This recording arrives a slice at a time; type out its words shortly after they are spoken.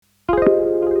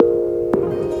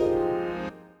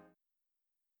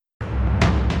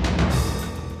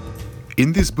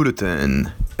In this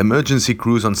bulletin, emergency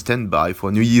crews on standby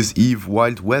for New Year's Eve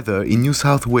wild weather in New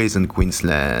South Wales and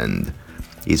Queensland.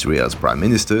 Israel's Prime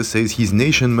Minister says his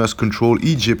nation must control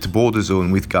Egypt's border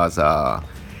zone with Gaza.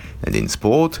 And in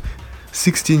sport,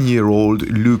 16-year-old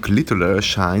Luke Littler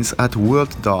shines at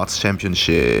World Darts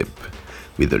Championship.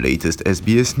 With the latest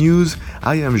SBS News,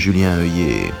 I am Julien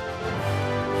Heuillet.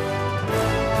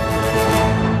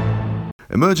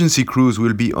 Emergency crews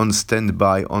will be on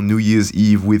standby on New Year's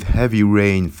Eve with heavy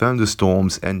rain,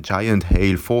 thunderstorms and giant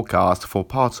hail forecast for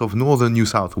parts of northern New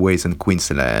South Wales and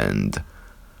Queensland.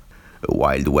 A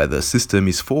wild weather system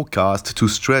is forecast to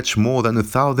stretch more than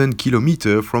 1,000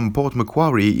 kilometers from Port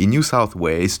Macquarie in New South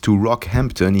Wales to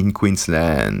Rockhampton in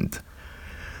Queensland.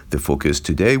 The focus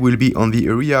today will be on the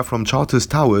area from Charters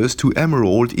Towers to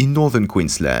Emerald in northern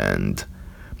Queensland.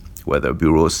 Weather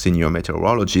Bureau's senior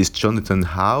meteorologist Jonathan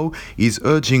Howe is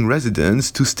urging residents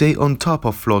to stay on top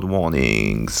of flood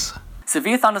warnings.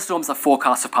 Severe thunderstorms are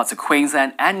forecast for parts of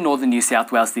Queensland and northern New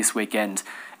South Wales this weekend,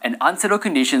 and unsettled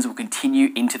conditions will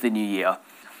continue into the new year.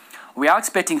 We are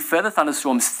expecting further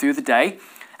thunderstorms through the day,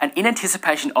 and in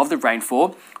anticipation of the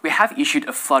rainfall, we have issued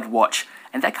a flood watch,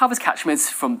 and that covers catchments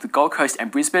from the Gold Coast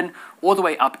and Brisbane all the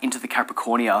way up into the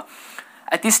Capricornia.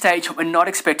 At this stage, we're not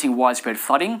expecting widespread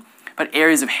flooding, but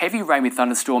areas of heavy rain with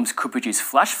thunderstorms could produce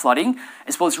flash flooding,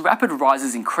 as well as rapid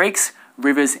rises in creeks,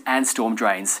 rivers and storm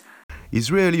drains.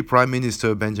 Israeli Prime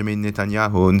Minister Benjamin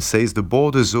Netanyahu says the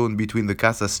border zone between the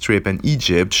Gaza Strip and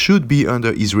Egypt should be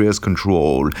under Israel's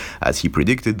control, as he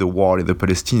predicted the war in the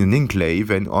Palestinian enclave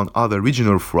and on other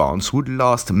regional fronts would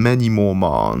last many more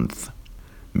months.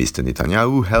 Mr.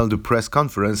 Netanyahu held a press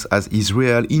conference as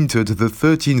Israel entered the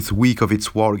 13th week of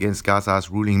its war against Gaza's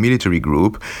ruling military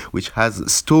group, which has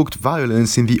stoked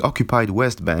violence in the occupied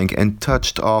West Bank and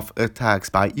touched off attacks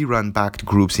by Iran-backed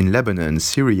groups in Lebanon,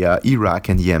 Syria, Iraq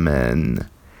and Yemen.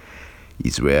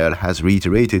 Israel has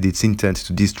reiterated its intent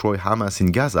to destroy Hamas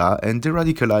in Gaza and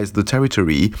de-radicalize the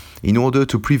territory in order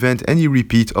to prevent any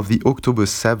repeat of the October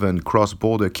 7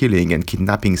 cross-border killing and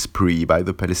kidnapping spree by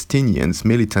the Palestinians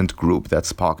militant group that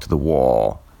sparked the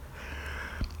war.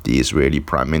 The Israeli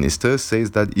Prime Minister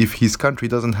says that if his country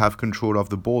doesn't have control of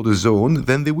the border zone,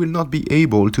 then they will not be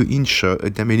able to ensure a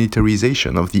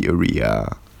demilitarization of the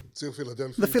area.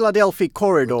 The Philadelphia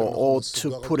Corridor, or to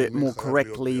put it more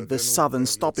correctly, the southern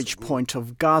stoppage point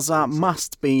of Gaza,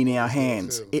 must be in our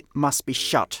hands. It must be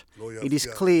shut. It is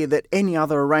clear that any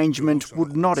other arrangement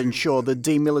would not ensure the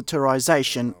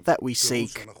demilitarization that we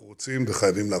seek.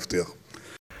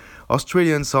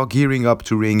 Australians are gearing up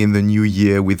to ring in the new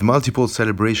year with multiple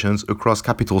celebrations across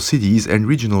capital cities and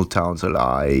regional towns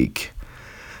alike.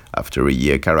 After a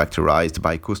year characterized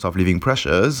by cost of living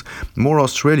pressures, more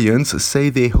Australians say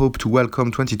they hope to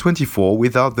welcome 2024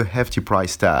 without the hefty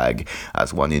price tag,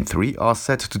 as 1 in 3 are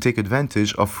set to take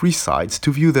advantage of free sites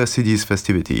to view their city's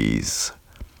festivities.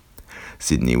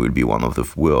 Sydney will be one of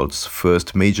the world's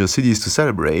first major cities to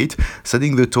celebrate,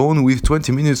 setting the tone with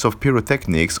 20 minutes of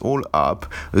pyrotechnics all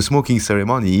up, a smoking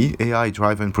ceremony,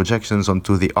 AI-driven projections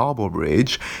onto the Harbour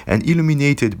Bridge, and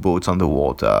illuminated boats on the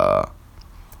water.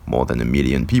 More than 1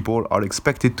 million people are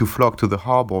expected to flock to the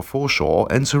harbour foreshore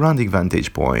and surrounding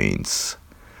vantage points.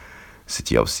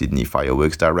 City of Sydney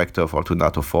Fireworks Director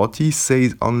Fortunato Forti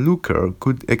says onlooker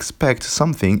could expect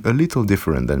something a little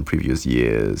different than previous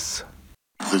years.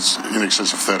 There's in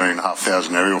excess of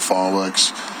 13,500 aerial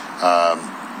fireworks,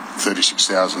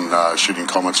 36,000 shooting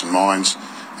comets and mines,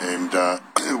 and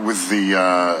with the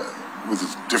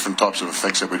different types of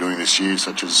effects that we're doing this year,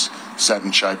 such as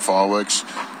Saturn-shaped fireworks,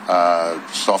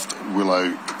 soft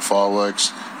willow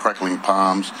fireworks, crackling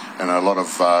palms, and a lot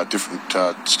of different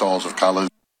styles of colours.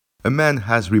 A man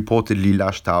has reportedly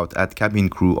lashed out at cabin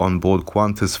crew on board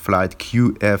Qantas flight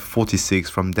QF46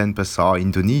 from Denpasar,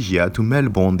 Indonesia to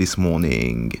Melbourne this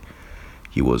morning.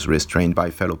 He was restrained by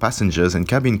fellow passengers and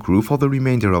cabin crew for the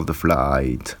remainder of the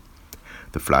flight.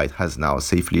 The flight has now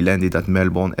safely landed at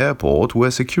Melbourne Airport,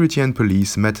 where security and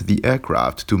police met the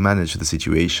aircraft to manage the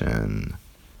situation.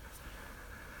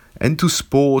 And to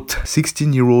sport,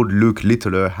 16-year-old Luke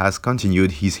Littler has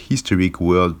continued his historic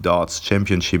World Darts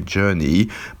Championship journey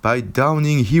by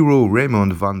downing hero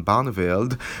Raymond van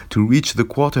Barneveld to reach the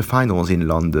quarter-finals in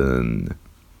London.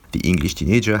 The English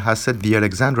teenager has set the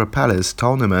Alexandra Palace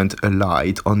tournament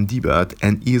alight on debut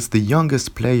and is the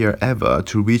youngest player ever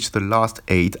to reach the last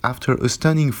 8 after a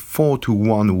stunning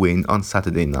 4-1 win on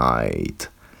Saturday night.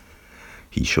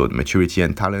 He showed maturity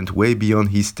and talent way beyond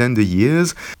his tender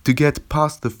years to get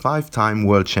past the 5-time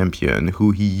world champion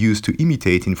who he used to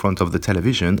imitate in front of the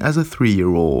television as a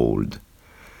 3-year-old.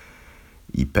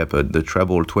 He peppered the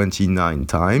treble 29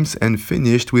 times and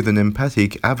finished with an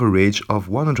emphatic average of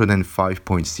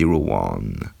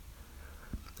 105.01.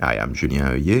 I am Julien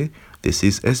Heuillet. This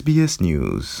is SBS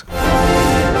News.